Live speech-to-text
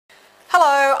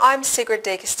Hello, I'm Sigrid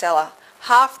de Castella,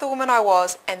 half the woman I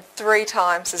was and 3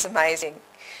 times as amazing.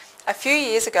 A few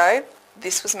years ago,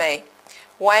 this was me,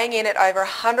 weighing in at over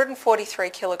 143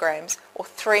 kilograms or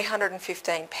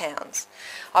 315 pounds.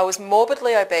 I was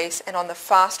morbidly obese and on the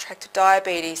fast track to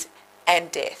diabetes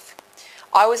and death.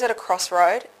 I was at a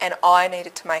crossroad and I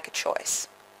needed to make a choice.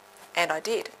 And I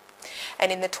did.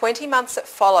 And in the 20 months that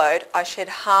followed, I shed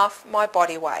half my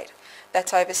body weight.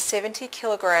 That's over 70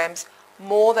 kilograms,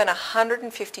 more than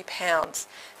 150 pounds,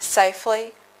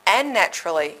 safely and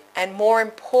naturally, and more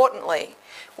importantly,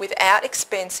 without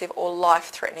expensive or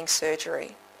life-threatening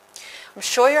surgery. I'm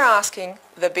sure you're asking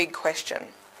the big question,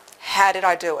 how did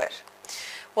I do it?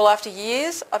 Well, after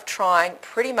years of trying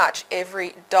pretty much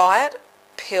every diet,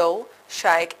 pill,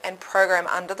 shake and program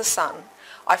under the sun,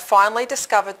 I finally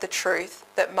discovered the truth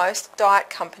that most diet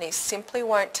companies simply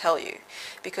won't tell you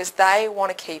because they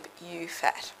want to keep you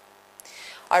fat.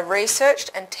 I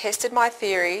researched and tested my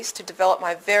theories to develop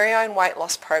my very own weight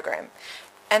loss program,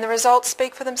 and the results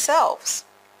speak for themselves.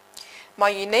 My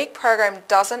unique program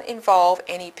doesn't involve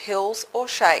any pills or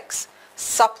shakes,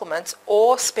 supplements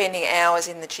or spending hours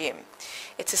in the gym.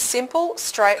 It's a simple,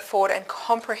 straightforward and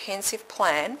comprehensive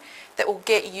plan that will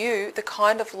get you the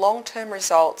kind of long-term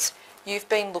results you've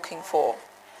been looking for,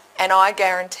 and I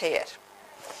guarantee it.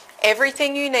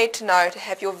 Everything you need to know to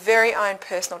have your very own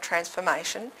personal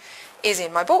transformation is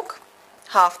in my book,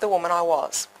 Half the Woman I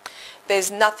Was. There's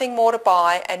nothing more to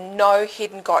buy and no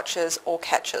hidden gotchas or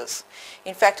catches.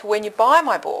 In fact, when you buy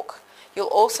my book, you'll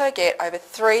also get over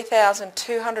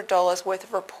 $3,200 worth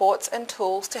of reports and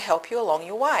tools to help you along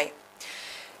your way.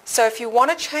 So if you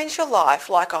want to change your life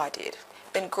like I did,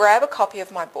 then grab a copy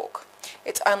of my book.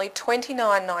 It's only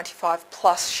 $29.95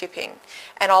 plus shipping,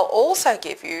 and I'll also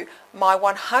give you my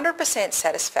 100%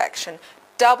 satisfaction,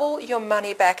 double your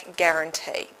money back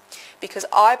guarantee, because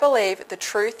I believe the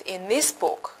truth in this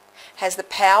book has the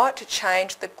power to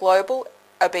change the global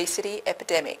obesity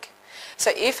epidemic.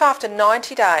 So if after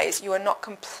 90 days you are not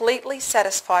completely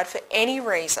satisfied for any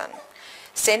reason,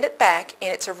 send it back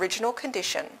in its original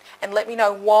condition and let me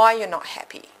know why you're not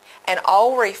happy, and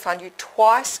I'll refund you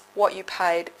twice what you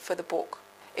paid for the book,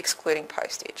 excluding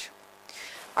postage.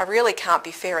 I really can't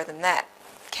be fairer than that,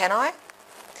 can I?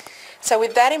 So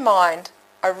with that in mind,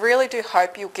 I really do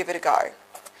hope you'll give it a go.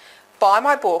 Buy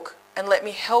my book and let me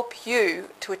help you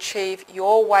to achieve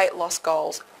your weight loss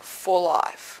goals for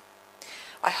life.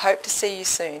 I hope to see you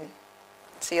soon.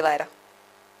 See you later.